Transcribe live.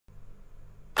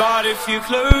But if you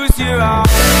close your eyes.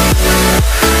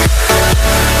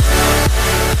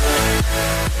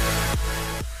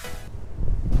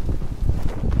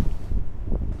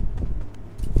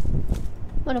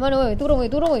 Mana weh? Turun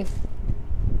weh.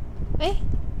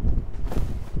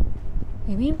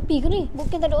 Mimpi ke ni?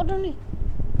 Bukan tak ada orang ni.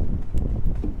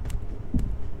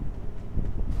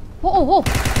 Oh.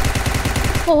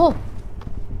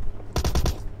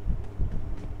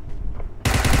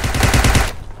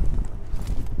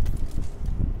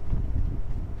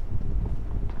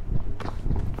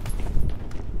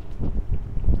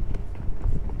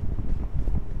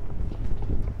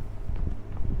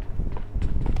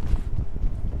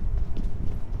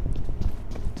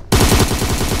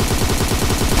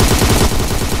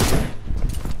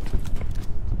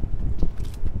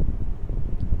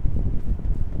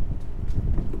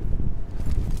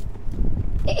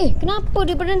 Kenapa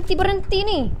dia berhenti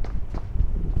ni?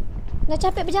 Dah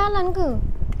capek berjalan ke?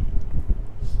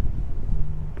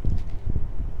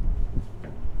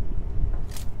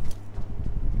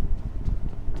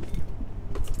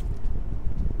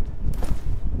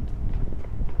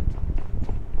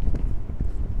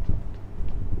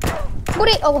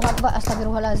 Burit! Allah Akbar,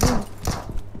 astagfirullahalazim.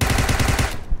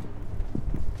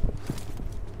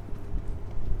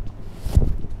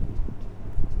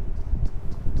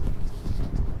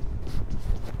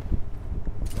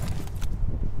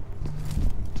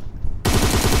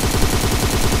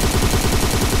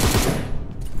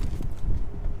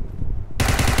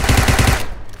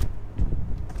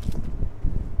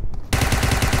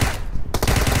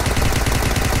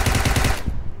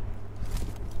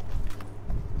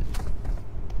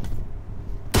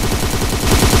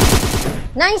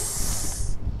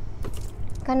 Nice.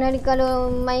 Kerana kalau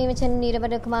main macam ni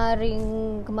daripada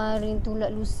kemarin tu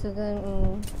lusa kan.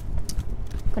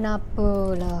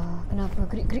 Kenapa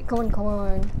krik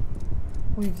kawan-kawan.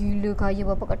 Ui gila kaya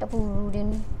bapak kat tak puru dia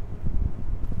ni.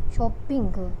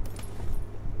 Shopping ke?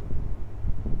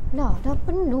 Lah dah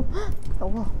penuh. Ya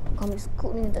Allah, kami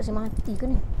skop ni tak saya mati ke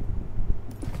ni?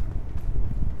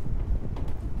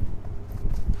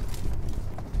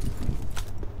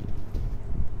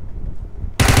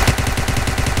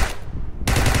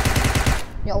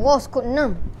 Ya Allah, skop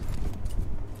 6.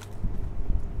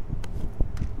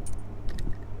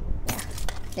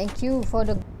 Thank you for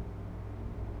the...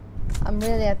 I'm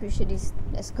really appreciate this.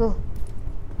 Let's go.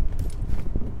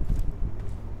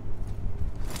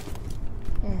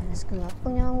 Let's go. Apa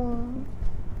nyawa?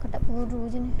 Katak peluru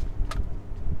je ni.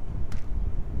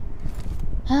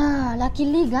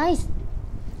 Luckily guys,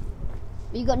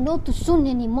 we got no too soon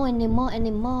anymore.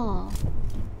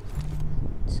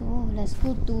 So let's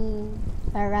go to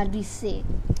Paradise.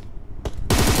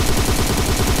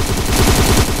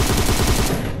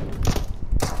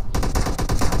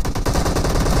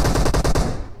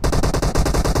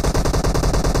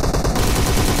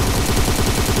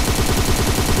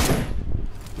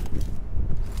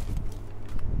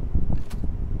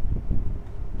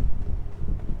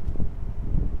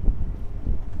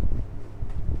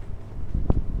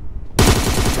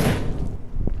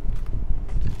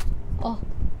 Oh,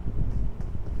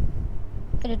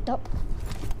 at the top.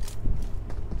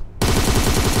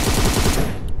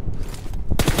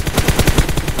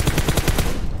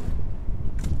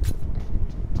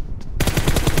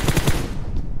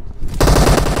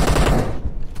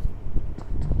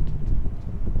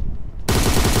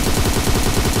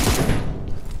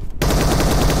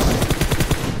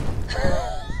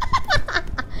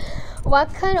 What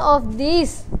kind of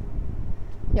this?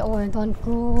 Ya Allah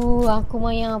tuanku, aku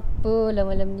main apa lah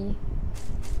malam ni?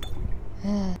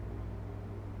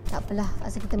 Tak apalah,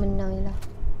 asal kita menang je lah.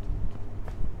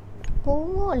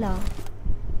 Pongok lah.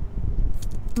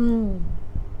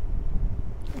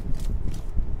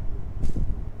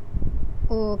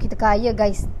 Oh, kita kaya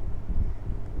guys.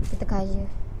 Kita kaya.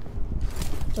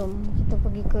 Jom kita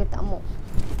pergi ke Takmok.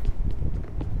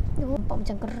 Nampak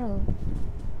macam kera.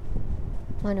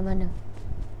 Mana?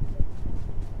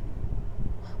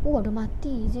 Oh, ada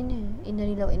mati je ni.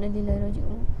 Innalillahi wa inna ilaihi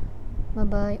raji'un. Bye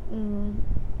bye.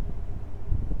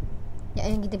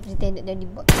 Yang kita pretend jadi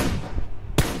bot.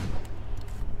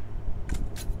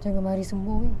 Jangan mari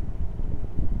sembuh weh.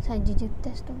 Saja je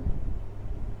test tu.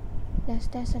 Test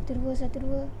 1 2.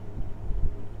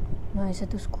 Nah,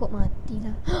 satu squad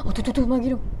matilah. Oh, tu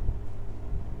magi tu.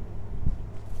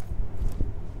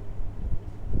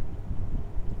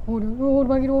 Oh,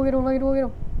 magi tu.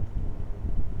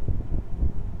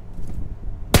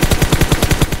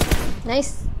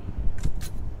 Nice.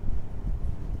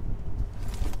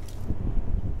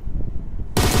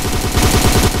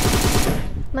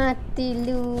 Mati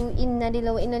lu.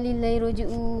 Innalillahi wa inna ilaihi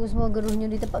raji'un. Semoga rohnya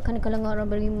ditempatkan di kalangan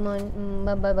orang beriman.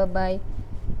 Bye.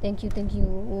 Thank you.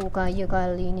 Oh, kaya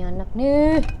kali ni anak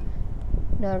ni.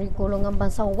 Dari golongan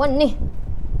bangsawan ni.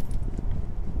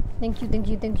 Thank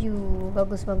you.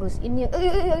 Bagus. Ini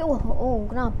oh,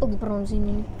 kenapa pergi perang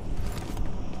sini ni?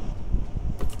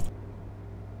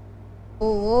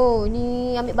 Oh,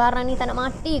 ni ambil barang ni tak nak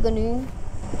mati ke ni?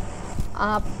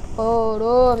 Apa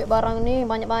tu ambil barang ni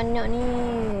banyak-banyak ni?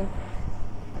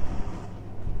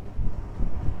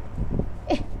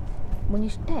 Bunyi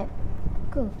step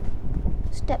ke?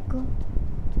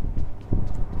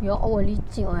 Ya Allah,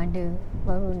 licin ada.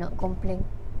 Baru nak komplain.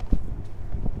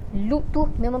 Loot tu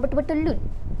memang betul-betul loot.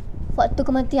 Faktor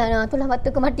kematian. Itulah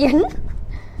faktor kematian.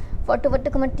 Faktor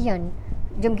kematian.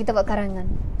 Jom kita buat karangan.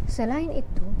 Selain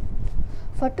itu,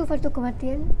 faktor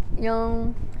kematian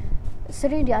yang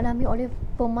sering dialami oleh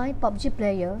pemain PUBG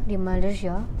player di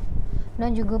Malaysia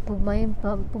dan juga pemain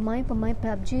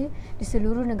PUBG di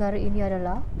seluruh negara ini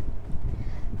adalah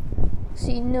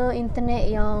signal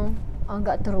internet yang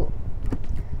agak teruk.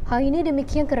 Hal ini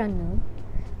demikian kerana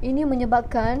ini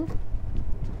menyebabkan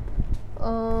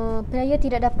player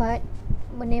tidak dapat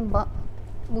menembak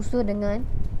musuh dengan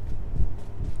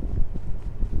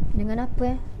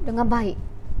apa? Dengan baik.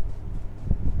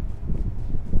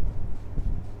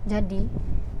 Jadi,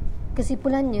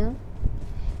 kesimpulannya,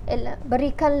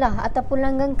 berikanlah ataupun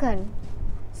langgankan,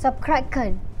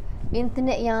 subscribekan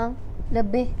internet yang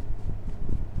lebih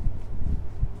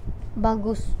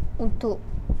bagus untuk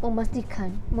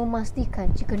memastikan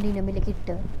chicken dinner milik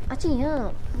kita. Acik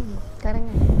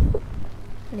karangan.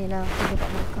 Ni lah aku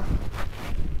tak makan.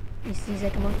 Isi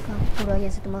satu makan, huraian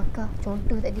satu makan.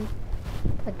 Contoh tadi.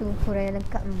 Lepas tu huraian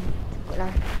lengkap. Cukup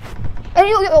lah.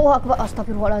 Allah Akbar.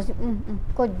 Astagfirullahaladzim.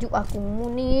 Kojok aku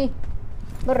ni.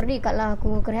 Berikanlah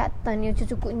aku kerehatan yang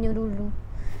secukupnya dulu.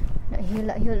 Nak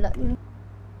hilak dulu.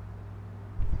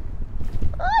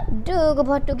 Ada ke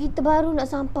patut kita baru nak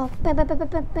sampah.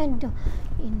 Pen dah.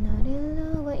 Inna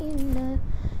lillahi wa inna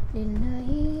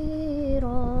ilaihi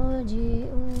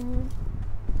raji'un.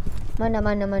 Mana.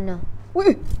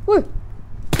 Wih.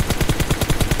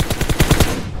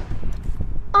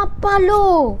 Apa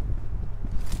lo?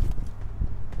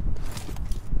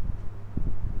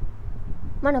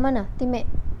 Mana teammate?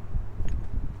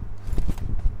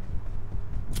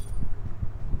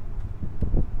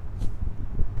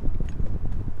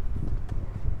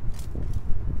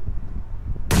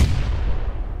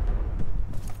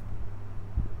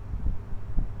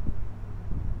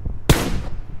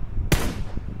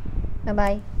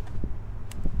 Bye.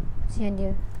 Sian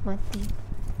dia mati.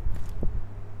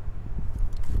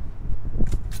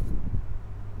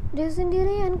 Dia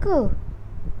sendirian ke?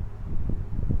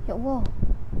 Ya Allah.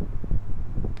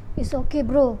 It's okay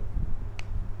bro.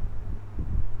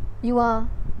 You are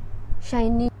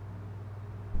shiny.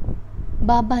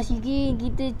 Babah sikit.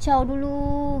 Kita caw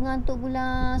dulu. Ngantuk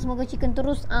pula. Semoga chicken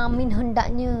terus. Amin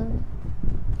hendaknya.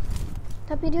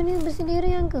 Tapi dia ni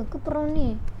bersendirian ke? Ke peron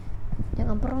ni?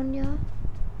 Jangan peron dia.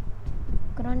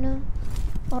 Kerana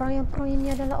orang yang peron ini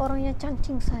adalah orang yang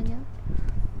cancing saja.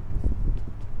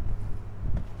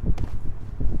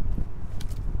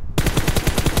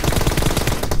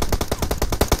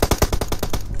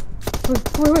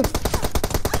 Woi.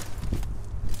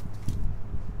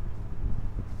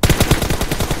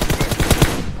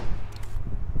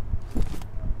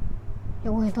 Ya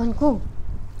Allah tuanku.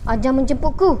 Ajal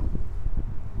menjemputku.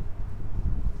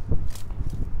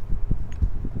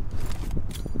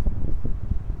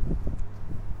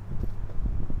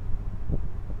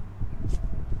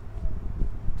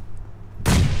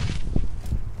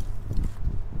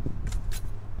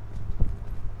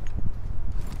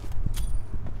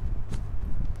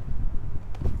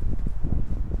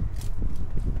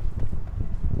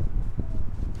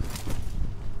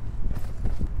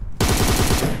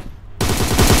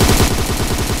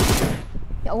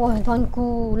 Ya Allah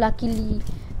tuanku, luckily.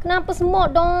 Kenapa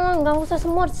semut dong? Gak usah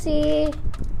semut sih.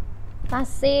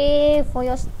 Kasih for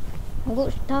your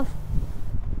good stuff.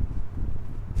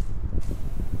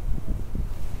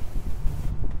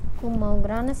 Aku mau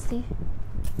granat sih.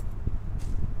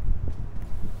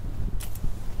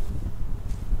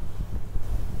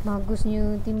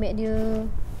 Bagusnya teammate dia.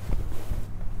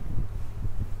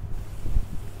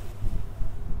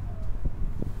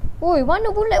 Oi, mana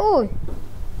bullet oi?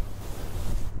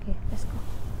 Okay, let's go.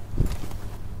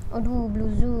 Aduh,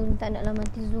 blue zone. Tak naklah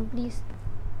mati zone, please.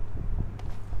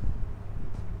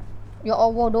 Ya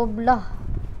Allah, doblah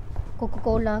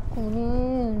Coca-Cola aku ni.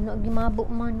 Nak pergi mabuk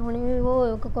mana ni?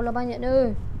 Oi, Coca-Cola banyak dah.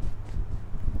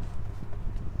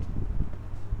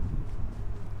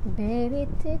 Baby,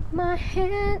 take my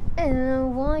hand and I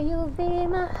want you be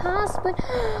my husband.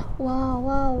 Wow,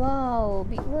 wow, wow.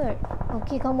 Big word.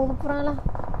 Okey, kamu berperang lah.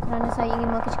 Kerana saya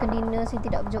ingin makan chicken dinner, saya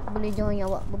tidak boleh join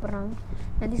awak berperang.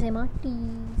 Nanti saya mati.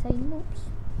 Saya noobs.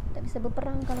 Tak bisa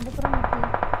berperang. Kalau berperang mati.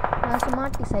 Langsung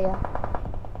mati saya.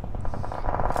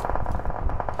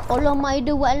 Allah mai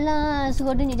dia buat lah.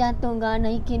 Suruh dia ni jantung kan.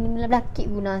 Ikan ni belakik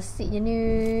guna nasi je ni.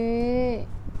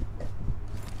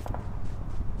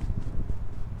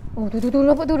 Oh, tu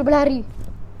nampak tu dia berlari.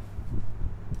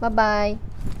 Bye bye.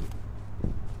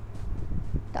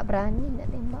 Tak berani nak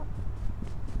tembak.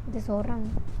 Kita seorang.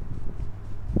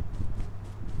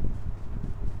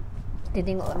 Kita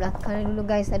tengok kat belakang dulu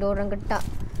guys, ada orang ketak.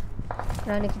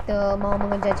 Kerana kita mau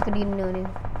mengejar chicken dinner ni.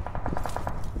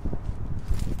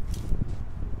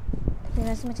 Tapi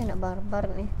rasa macam nak barbar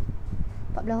ni.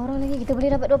 14 orang lagi, kita boleh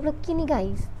dapat 20 kill ni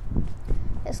guys.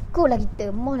 Let's go lah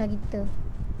kita, mau lah kita.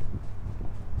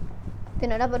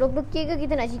 Kita nak dapat 20 kill ke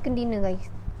kita nak chicken dinner guys?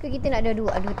 Ke kita nak ada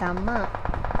dua? Aduh, tamak.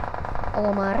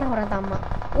 Orang marah orang tamak.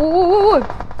 Oh.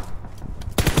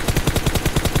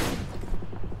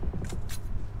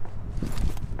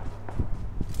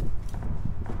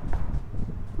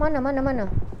 Mana? Macam mana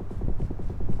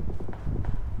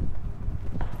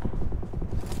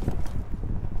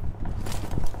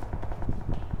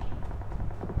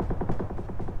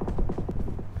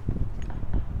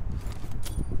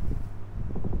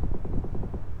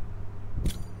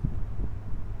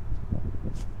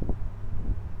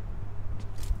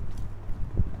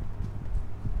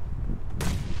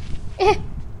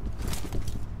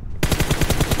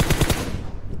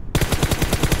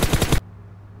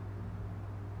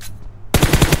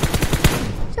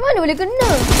boleh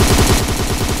kena?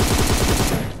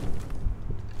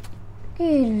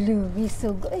 Gila,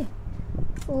 bisa ke?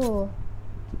 Oh.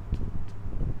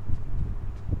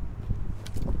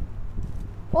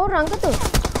 Orang ke tu?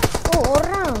 Oh,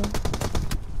 orang.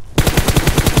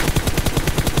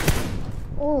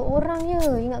 Oh, orang je.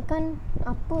 Ingatkan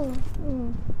apa?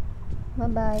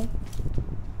 Bye-bye.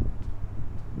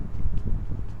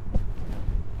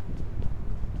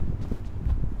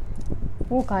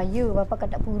 Oh, kaya. Bapa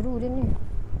kat tak puru dia ni.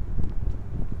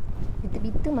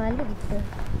 Bita-bita malu kita.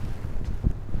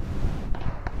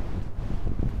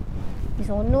 Di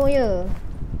sono je.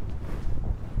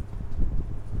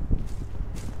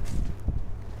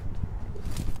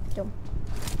 Jom.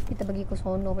 Kita pergi ke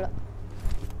sono pula.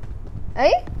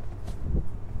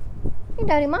 Ni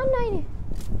dari mana ini?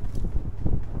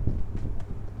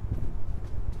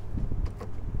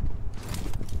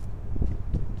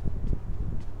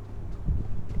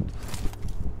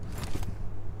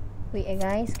 Wait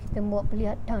guys, kita buat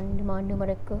pelihatan di mana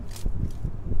mereka.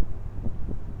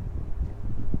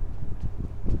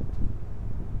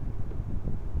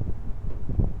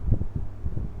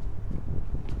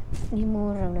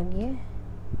 Lima orang lagi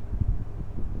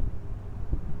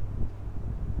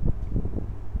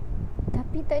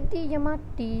Tapi tadi yang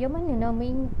mati, yang mana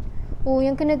nama Oh,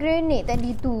 yang kena grenade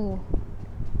tadi tu.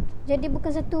 Jadi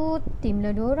bukan satu tim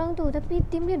lah, 2 orang tu. Tapi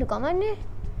tim dia dekat mana?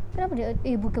 Kenapa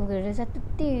dia? Bukan ada satu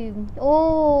tim.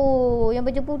 Oh, yang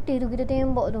baju putih tu kita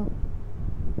tembak tu.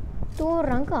 Tu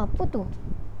orang ke apa tu?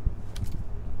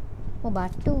 Oh,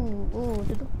 batu. Oh,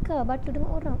 tu tukar batu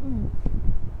dengan orang.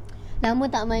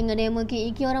 Lama tak main dengan demo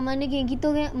KE. Orang mana ke?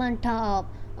 Kita orang mantap.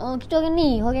 Kita orang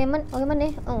ni. Orang mana?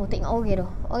 Oh, tengok orang tu.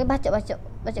 Orang baca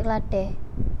Kelantan.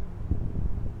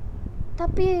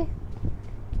 Tapi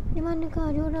di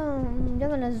manakah dia orang?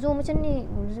 Janganlah zoom macam ni.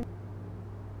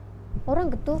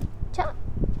 Orang ke tu? Cak.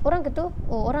 Orang ke tu?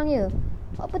 Oh, orang je.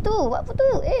 Apa tu?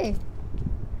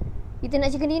 Kita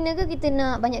nak chicken dinner ke kita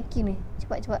nak banyak kill ni?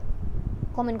 Cepat.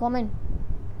 Komen.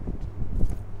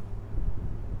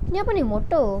 Ni apa ni?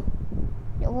 Motor.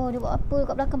 Ya Allah, dia buat apa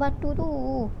kat belakang batu tu?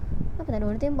 Kenapa tak ada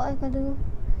orang tembak kat tu?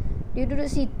 Dia duduk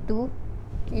situ.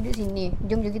 Dia duduk sini.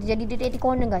 Jom kita jadi detektif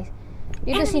corner guys.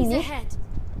 Dia duduk sini.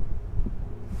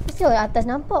 Mesti orang atas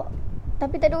nampak.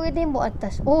 Tapi tak ada orang tembak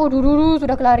atas. Oh, dulu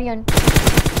sudah kelarian.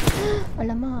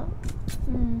 Alamak.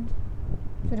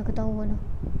 Sudah ketahuan lah.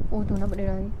 Oh, tu nampak dia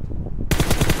lari.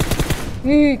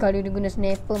 Kalau dia guna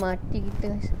sniper mati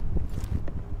kita guys.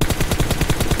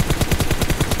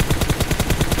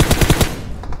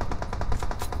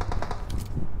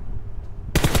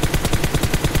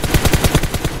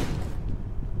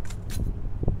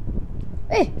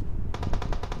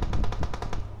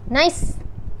 Nice.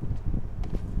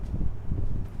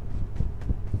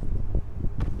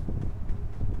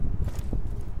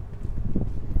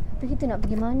 Tapi kita nak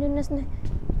pergi mana Nas ni?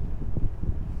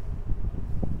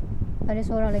 Ada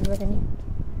seorang lagi macam ni.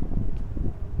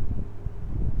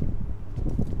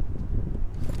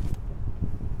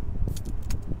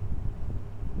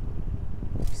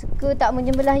 Jika tak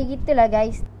menyembelahi kita lah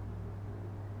guys.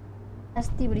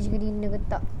 Pasti boleh jaga dinner ke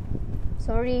tak.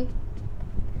 Sorry.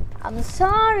 I'm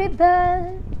sorry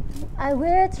but I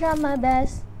will try my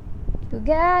best to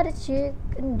get a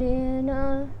chicken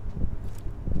dinner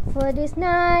for this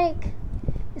night.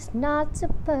 It's not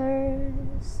so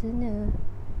personal.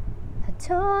 I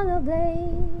don't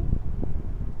blame.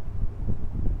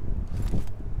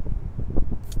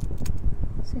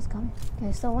 So it's coming. Okay,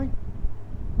 I saw one.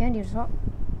 Behind you, rock.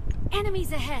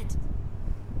 Enemies ahead.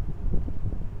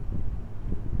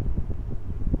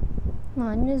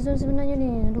 Mana zone sebenarnya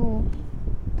ni? Aduh.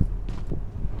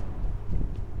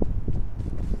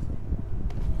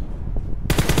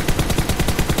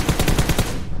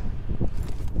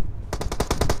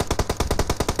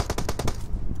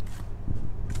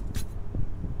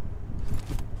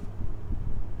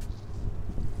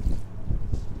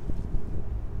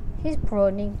 He's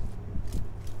proning.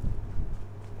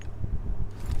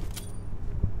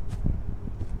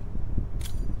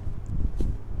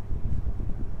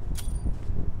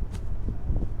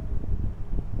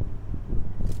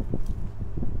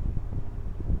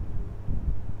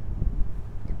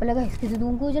 Apalah guys, kita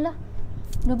tunggu je lah.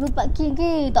 24 kill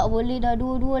ke? Tak boleh dah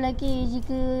dua-dua lagi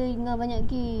jika dengan banyak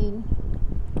kill.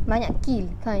 Banyak kill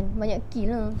kan? Banyak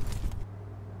kill lah.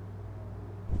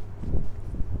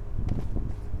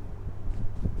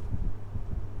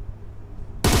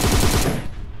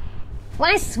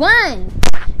 Nice one!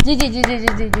 GG. Kita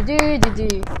ada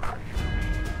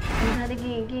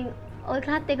geng. Oi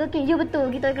Kelantan ke geng? Ya betul,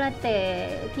 kita oi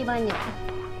Kelantan. Kill banyak.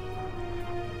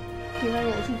 Kill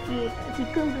banyak.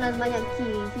 Chicken kena banyak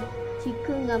kill.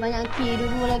 Chicken dengan banyak kill.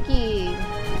 Dua-dua lagi.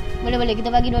 Boleh. Kita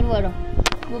bagi dua-dua dah.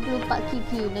 24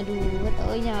 kill. Aduh, tak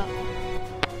tahu sekejap.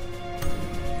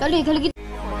 Kalau kita